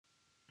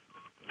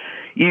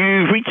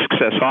You've reached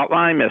Success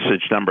Hotline,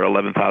 message number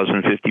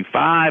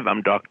 11,055.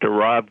 I'm Dr.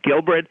 Rob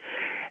Gilbert.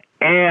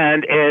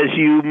 And as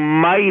you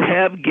might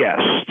have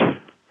guessed,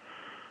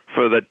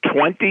 for the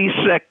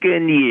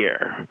 22nd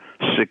year,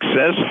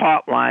 Success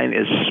Hotline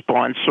is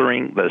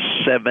sponsoring the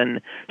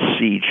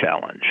 7C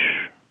Challenge.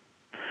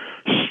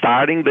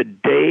 Starting the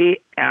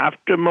day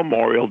after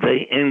Memorial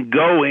Day and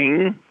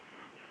going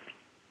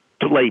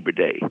to Labor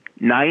Day,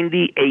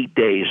 98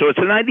 days. So it's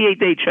a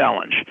 98-day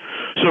challenge.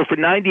 So for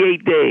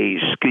 98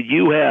 days, could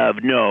you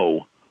have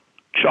no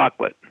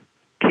chocolate,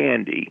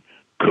 candy,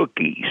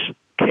 cookies,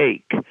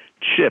 cake,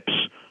 chips,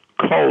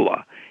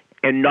 cola,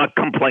 and not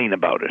complain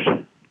about it?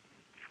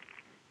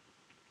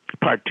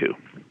 Part 2.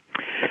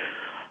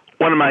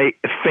 One of my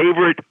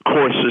favorite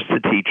courses to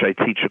teach, I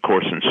teach a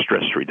course in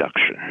stress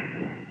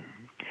reduction.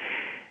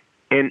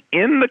 And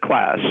in the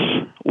class,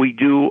 we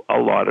do a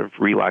lot of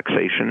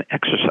relaxation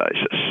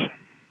exercises.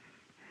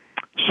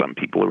 Some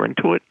people are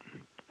into it,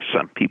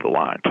 some people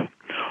aren't.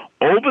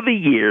 Over the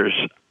years,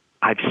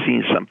 I've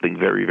seen something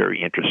very,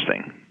 very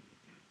interesting.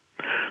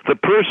 The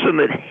person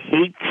that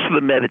hates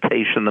the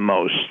meditation the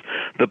most,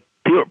 the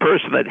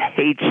person that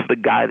hates the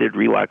guided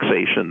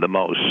relaxation the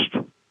most,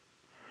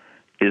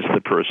 is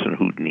the person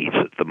who needs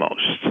it the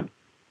most.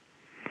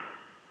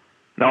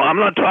 Now, I'm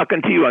not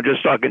talking to you, I'm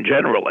just talking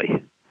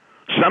generally.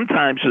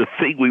 Sometimes the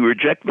thing we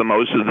reject the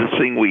most is the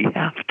thing we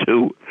have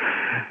to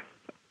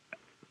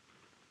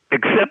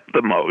accept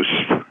the most.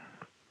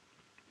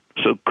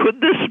 So could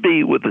this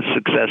be with the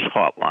Success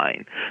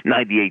Hotline,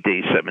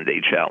 98-day,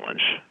 7-day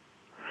challenge?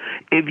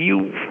 If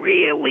you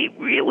really,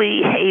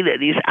 really hate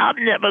it,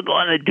 I'm never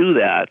going to do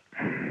that.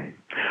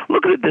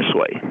 Look at it this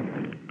way.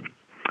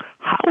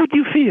 How would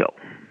you feel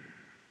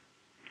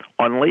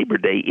on Labor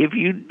Day if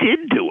you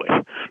did do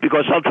it?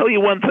 Because I'll tell you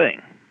one thing.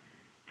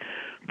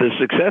 The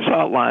Success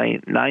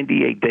Hotline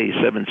 98-day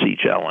 7C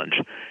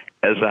Challenge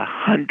has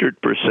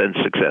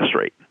 100% success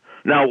rate.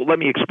 Now, let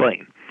me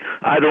explain.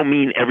 I don't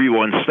mean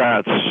everyone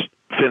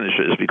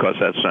finishes, because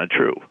that's not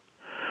true.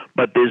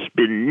 But there's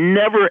been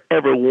never,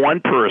 ever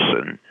one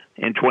person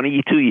in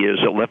 22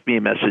 years that left me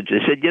a message. They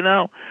said,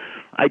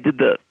 I did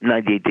the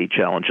 98-day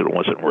challenge and it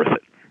wasn't worth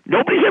it.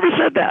 Nobody's ever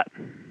said that.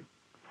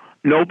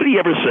 Nobody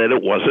ever said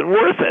it wasn't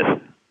worth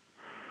it.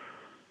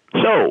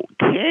 So,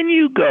 can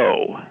you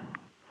go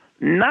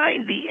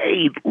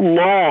 98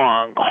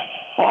 long,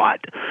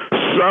 hot,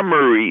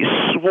 summery,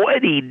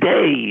 sweaty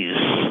days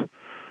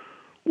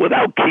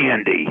without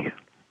candy,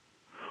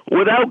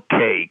 without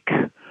cake,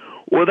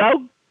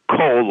 without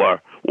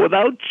cola,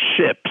 without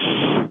chips,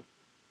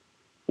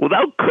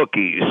 without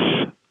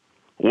cookies,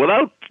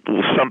 without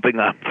something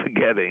I'm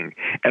forgetting,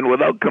 and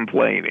without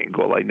complaining?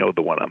 Well, I know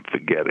the one I'm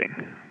forgetting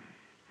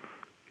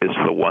is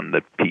the one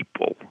that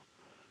people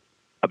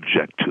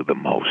object to the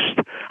most.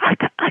 I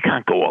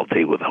can't go all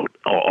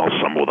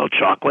summer without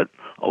chocolate.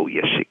 Oh,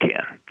 yes, you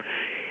can.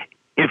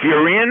 If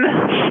you're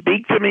in,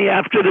 speak to me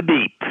after the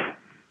beep.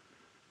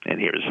 And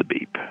here's the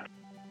beep.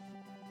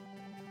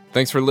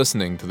 Thanks for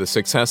listening to the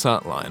Success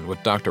Hotline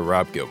with Dr.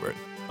 Rob Gilbert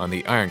on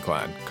the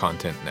Ironclad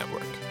Content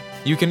Network.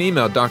 You can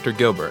email Dr.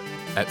 Gilbert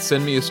at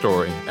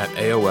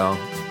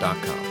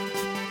sendmeastory@aol.com.